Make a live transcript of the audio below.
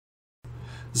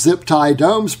Zip Tie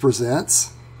Domes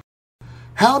presents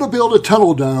How to Build a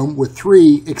Tunnel Dome with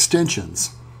 3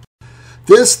 Extensions.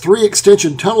 This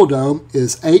 3-extension tunnel dome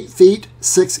is 8 feet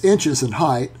 6 inches in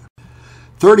height,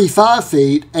 35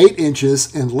 feet 8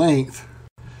 inches in length,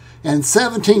 and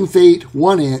 17 feet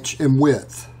 1 inch in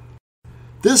width.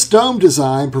 This dome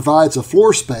design provides a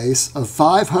floor space of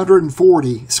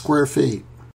 540 square feet.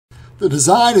 The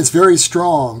design is very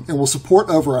strong and will support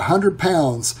over 100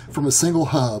 pounds from a single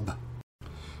hub.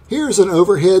 Here's an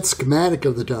overhead schematic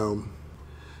of the dome.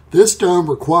 This dome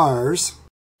requires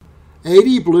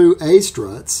 80 blue A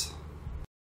struts,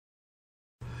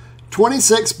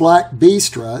 26 black B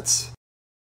struts,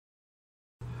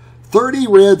 30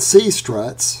 red C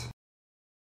struts,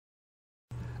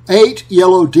 8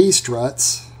 yellow D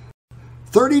struts,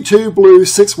 32 blue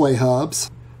 6-way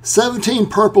hubs, 17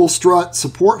 purple strut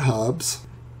support hubs,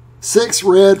 6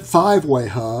 red 5-way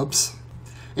hubs,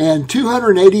 and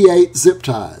 288 zip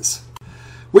ties.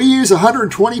 We use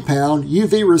 120-pound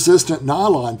UV-resistant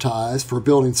nylon ties for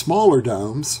building smaller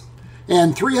domes,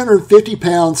 and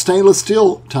 350-pound stainless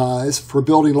steel ties for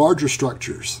building larger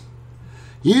structures.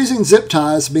 Using zip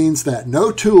ties means that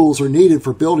no tools are needed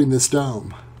for building this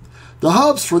dome. The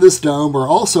hubs for this dome are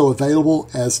also available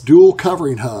as dual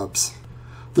covering hubs.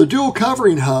 The dual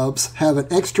covering hubs have an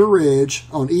extra ridge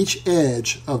on each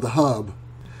edge of the hub.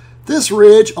 This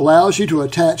ridge allows you to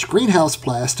attach greenhouse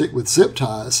plastic with zip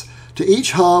ties to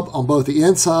each hub on both the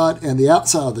inside and the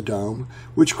outside of the dome,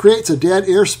 which creates a dead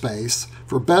air space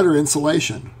for better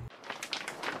insulation.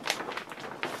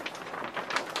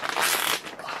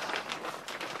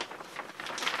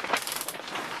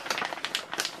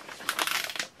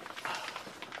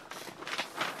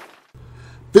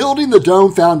 Building the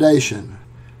dome foundation.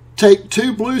 Take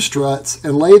 2 blue struts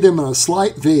and lay them in a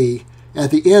slight V at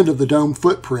the end of the dome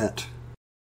footprint.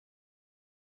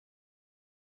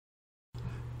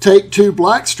 Take 2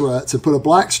 black struts and put a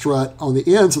black strut on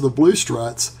the ends of the blue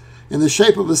struts in the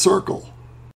shape of a circle.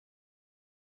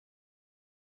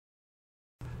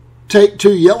 Take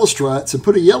 2 yellow struts and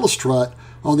put a yellow strut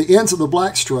on the ends of the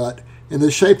black strut in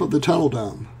the shape of the tunnel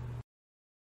dome.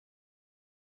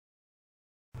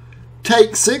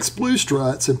 Take 6 blue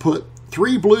struts and put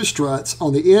 3 blue struts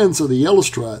on the ends of the yellow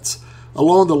struts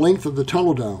along the length of the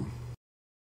tunnel dome.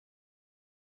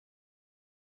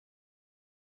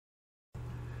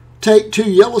 Take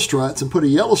 2 yellow struts and put a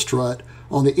yellow strut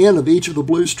on the end of each of the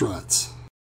blue struts.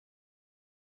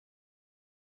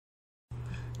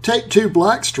 Take 2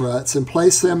 black struts and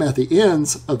place them at the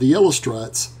ends of the yellow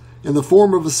struts in the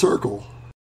form of a circle.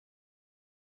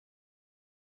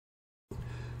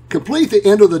 Complete the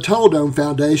end of the tunnel dome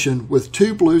foundation with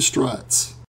 2 blue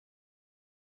struts.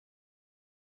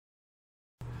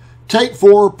 Take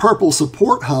 4 purple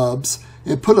support hubs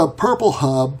and put a purple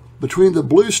hub between the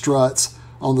blue struts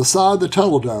on the side of the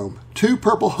tunnel dome, 2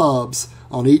 purple hubs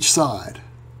on each side.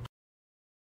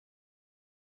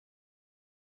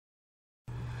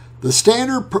 The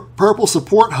standard purple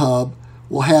support hub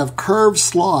will have curved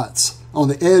slots on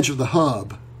the edge of the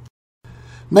hub.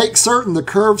 Make certain the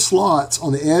curved slots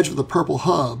on the edge of the purple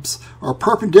hubs are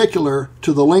perpendicular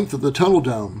to the length of the tunnel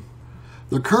dome.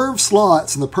 The curved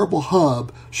slots in the purple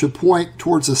hub should point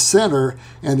towards the center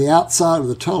and the outside of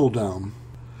the tunnel dome.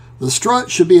 The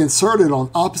struts should be inserted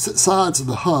on opposite sides of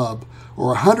the hub or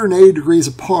 180 degrees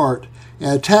apart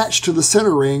and attached to the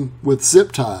center ring with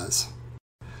zip ties.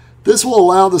 This will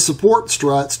allow the support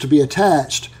struts to be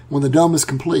attached when the dome is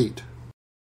complete.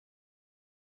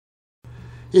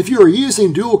 If you are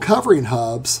using dual covering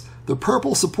hubs, the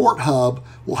purple support hub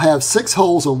will have 6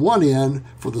 holes on one end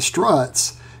for the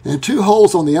struts and 2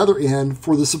 holes on the other end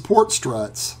for the support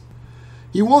struts.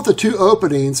 You want the 2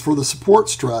 openings for the support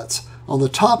struts on the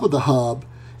top of the hub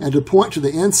and to point to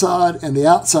the inside and the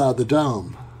outside of the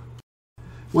dome.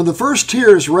 When the first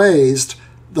tier is raised,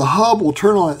 the hub will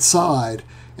turn on its side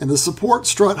and the support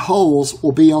strut holes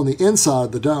will be on the inside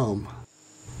of the dome.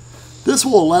 This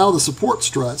will allow the support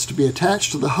struts to be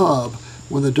attached to the hub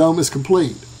when the dome is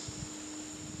complete.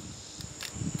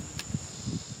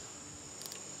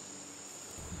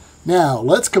 Now,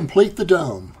 let's complete the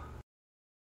dome.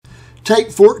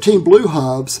 Take 14 blue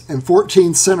hubs and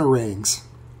 14 center rings.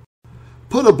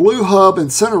 Put a blue hub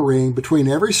and center ring between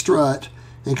every strut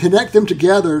and connect them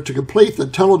together to complete the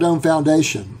tunnel dome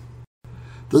foundation.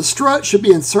 The strut should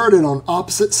be inserted on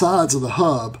opposite sides of the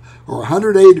hub or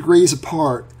 180 degrees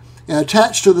apart and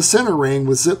attached to the center ring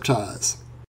with zip ties.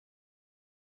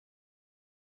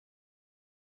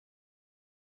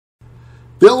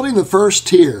 Building the first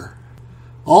tier.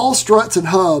 All struts and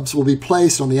hubs will be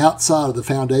placed on the outside of the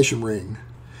foundation ring.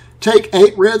 Take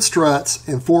 8 red struts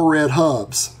and 4 red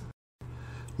hubs.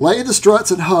 Lay the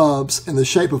struts and hubs in the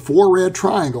shape of 4 red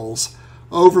triangles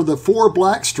over the 4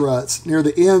 black struts near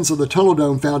the ends of the tunnel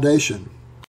dome foundation.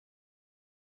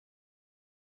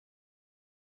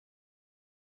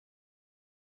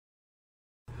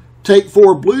 Take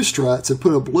 4 blue struts and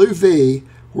put a blue V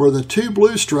where the 2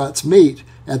 blue struts meet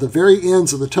at the very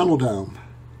ends of the tunnel dome.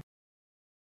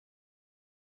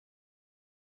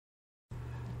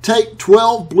 Take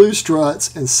 12 blue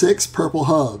struts and 6 purple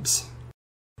hubs.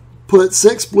 Put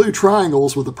 6 blue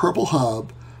triangles with a purple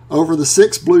hub over the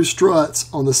 6 blue struts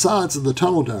on the sides of the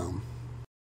tunnel dome.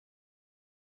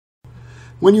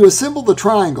 When you assemble the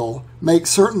triangle, make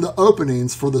certain the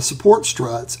openings for the support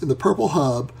struts in the purple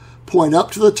hub point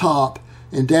up to the top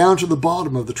and down to the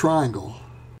bottom of the triangle.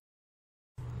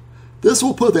 This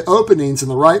will put the openings in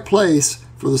the right place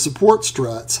for the support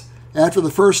struts after the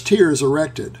first tier is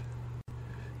erected.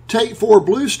 Take 4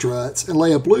 blue struts and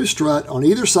lay a blue strut on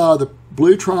either side of the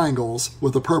blue triangles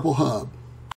with a purple hub.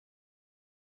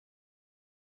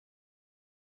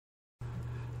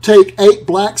 Take 8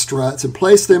 black struts and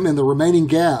place them in the remaining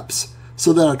gaps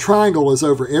so that a triangle is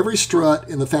over every strut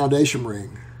in the foundation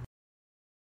ring.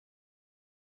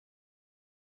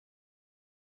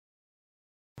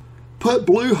 Put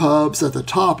blue hubs at the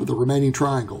top of the remaining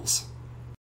triangles.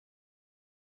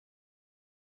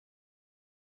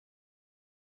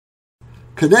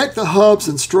 Connect the hubs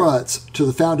and struts to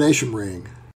the foundation ring.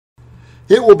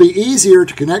 It will be easier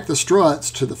to connect the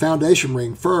struts to the foundation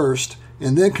ring first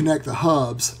and then connect the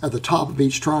hubs at the top of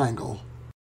each triangle.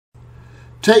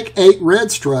 Take 8 red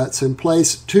struts and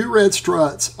place 2 red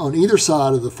struts on either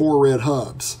side of the 4 red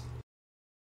hubs.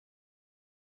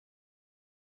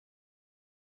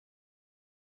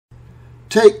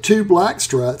 Take 2 black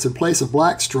struts and place a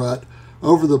black strut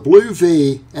over the blue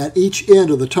V at each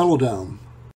end of the tunnel dome.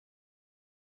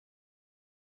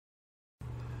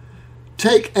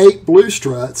 Take 8 blue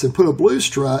struts and put a blue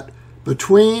strut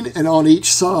between and on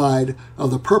each side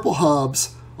of the purple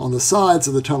hubs on the sides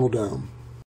of the tunnel dome.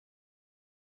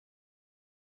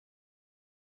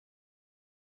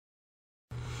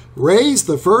 Raise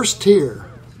the first tier.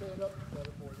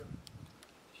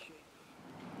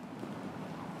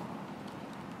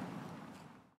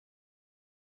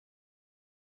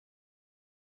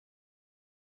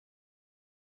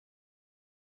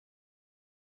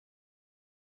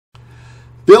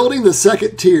 Building the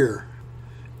second tier.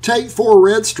 Take 4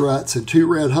 red struts and 2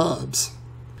 red hubs.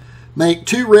 Make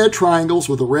 2 red triangles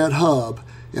with a red hub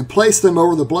and place them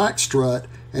over the black strut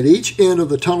at each end of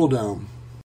the tunnel dome.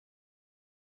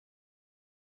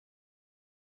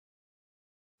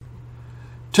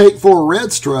 Take 4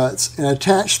 red struts and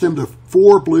attach them to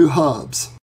 4 blue hubs.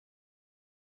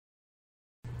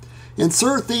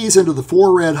 Insert these into the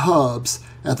 4 red hubs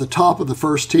at the top of the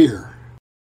first tier.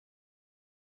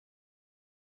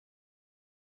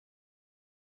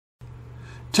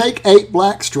 Take 8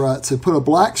 black struts and put a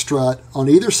black strut on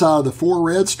either side of the 4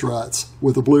 red struts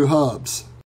with the blue hubs.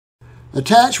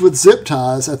 Attach with zip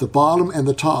ties at the bottom and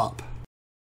the top.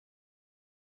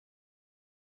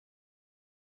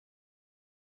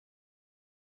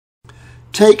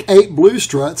 Take 8 blue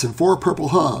struts and 4 purple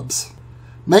hubs.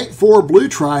 Make 4 blue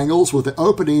triangles with the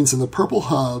openings in the purple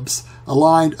hubs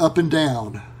aligned up and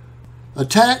down.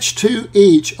 Attach to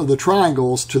each of the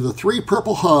triangles to the 3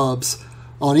 purple hubs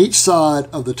on each side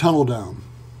of the tunnel dome.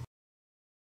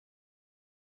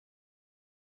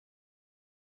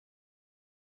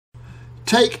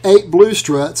 Take 8 blue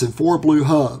struts and 4 blue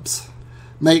hubs.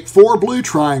 Make 4 blue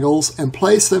triangles and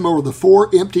place them over the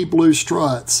 4 empty blue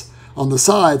struts on the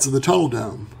sides of the tunnel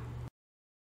dome.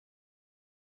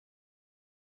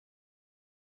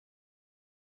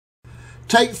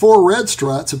 Take 4 red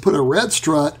struts and put a red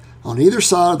strut on either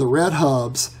side of the red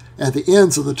hubs at the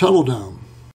ends of the tunnel dome.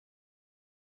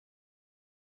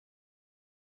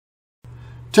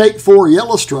 Take 4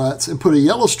 yellow struts and put a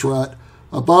yellow strut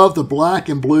above the black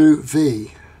and blue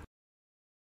V.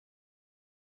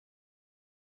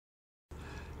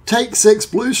 Take 6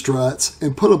 blue struts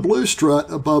and put a blue strut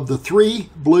above the 3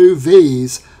 blue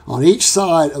V's on each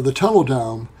side of the tunnel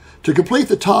dome to complete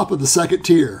the top of the second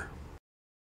tier.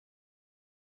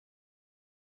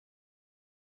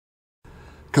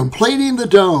 Completing the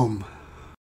dome.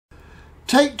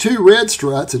 Take 2 red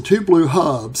struts and 2 blue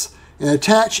hubs and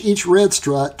attach each red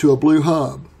strut to a blue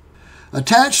hub.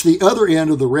 Attach the other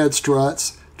end of the red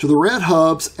struts to the red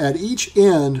hubs at each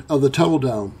end of the tunnel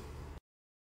dome.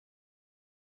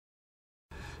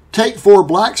 Take 4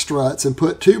 black struts and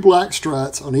put 2 black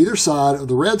struts on either side of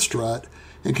the red strut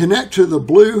and connect to the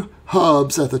blue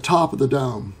hubs at the top of the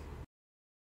dome.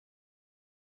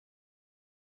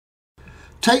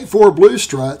 Take 4 blue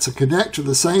struts and connect to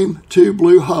the same 2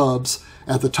 blue hubs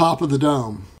at the top of the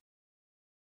dome.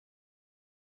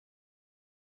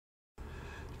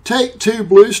 Take 2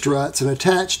 blue struts and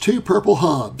attach 2 purple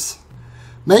hubs.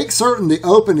 Make certain the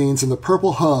openings in the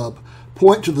purple hub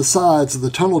point to the sides of the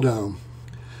tunnel dome.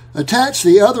 Attach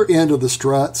the other end of the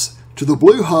struts to the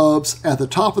blue hubs at the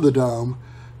top of the dome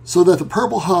so that the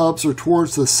purple hubs are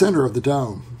towards the center of the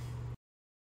dome.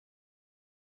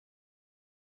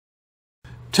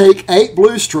 Take 8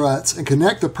 blue struts and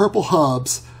connect the purple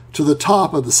hubs to the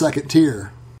top of the second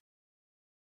tier.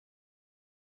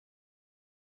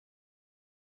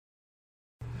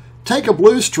 Take a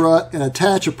blue strut and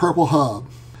attach a purple hub.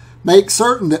 Make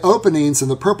certain the openings in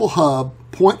the purple hub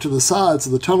point to the sides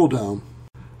of the tunnel dome.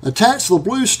 Attach the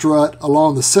blue strut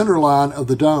along the center line of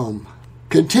the dome.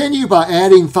 Continue by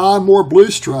adding 5 more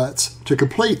blue struts to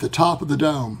complete the top of the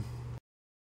dome.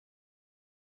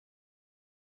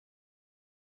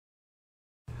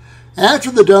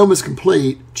 After the dome is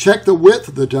complete, check the width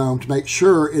of the dome to make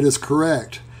sure it is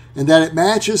correct and that it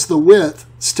matches the width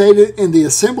stated in the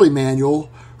assembly manual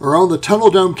or on the tunnel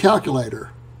dome calculator.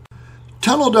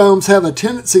 Tunnel domes have a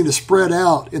tendency to spread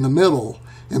out in the middle,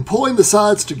 and pulling the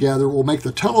sides together will make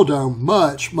the tunnel dome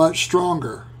much, much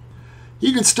stronger.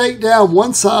 You can stake down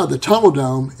one side of the tunnel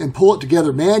dome and pull it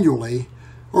together manually,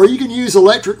 or you can use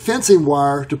electric fencing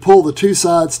wire to pull the 2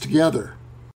 sides together.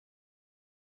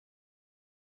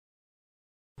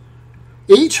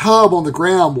 Each hub on the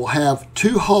ground will have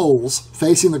 2 holes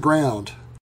facing the ground.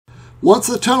 Once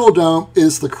the tunnel dome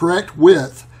is the correct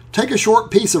width, take a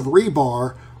short piece of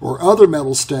rebar or other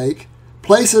metal stake,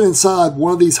 place it inside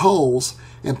one of these holes,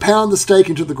 and pound the stake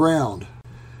into the ground.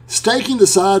 Staking the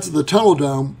sides of the tunnel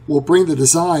dome will bring the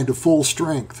design to full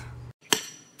strength.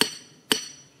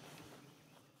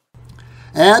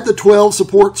 Add the 12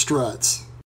 support struts.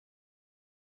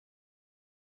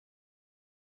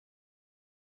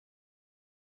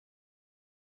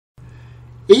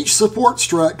 Each support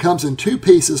strut comes in 2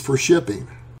 pieces for shipping.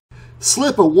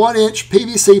 Slip a 1-inch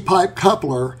PVC pipe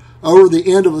coupler over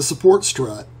the end of a support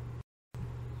strut.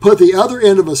 Put the other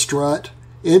end of a strut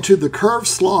into the curved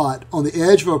slot on the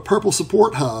edge of a purple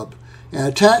support hub and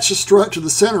attach the strut to the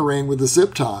center ring with a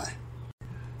zip tie.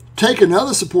 Take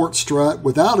another support strut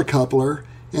without a coupler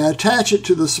and attach it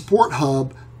to the support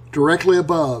hub directly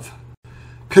above.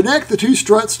 Connect the 2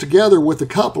 struts together with the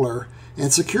coupler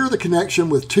and secure the connection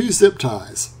with 2 zip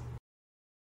ties.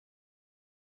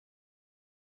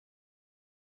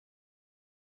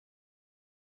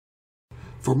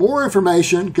 For more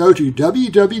information, go to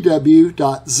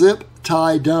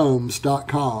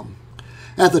www.ziptiedomes.com.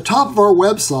 At the top of our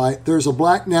website, there's a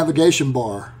black navigation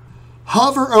bar.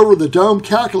 Hover over the Dome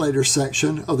Calculator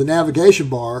section of the navigation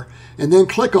bar and then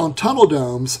click on Tunnel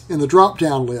Domes in the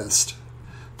drop-down list.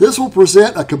 This will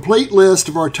present a complete list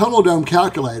of our tunnel dome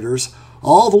calculators,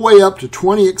 all the way up to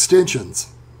 20 extensions.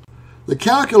 The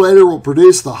calculator will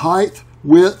produce the height,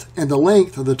 width, and the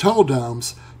length of the tunnel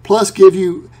domes, plus give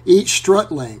you each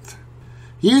strut length.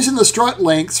 Using the strut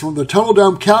lengths from the tunnel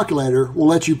dome calculator will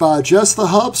let you buy just the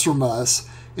hubs from us,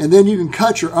 and then you can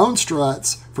cut your own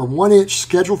struts from 1-inch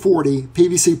Schedule 40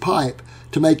 PVC pipe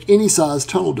to make any size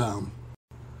tunnel dome.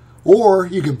 Or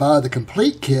you can buy the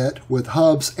complete kit with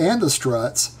hubs and the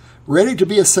struts ready to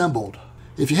be assembled.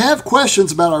 If you have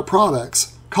questions about our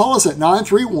products, call us at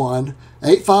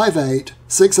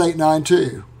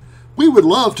 931-858-6892. We would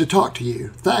love to talk to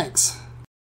you. Thanks.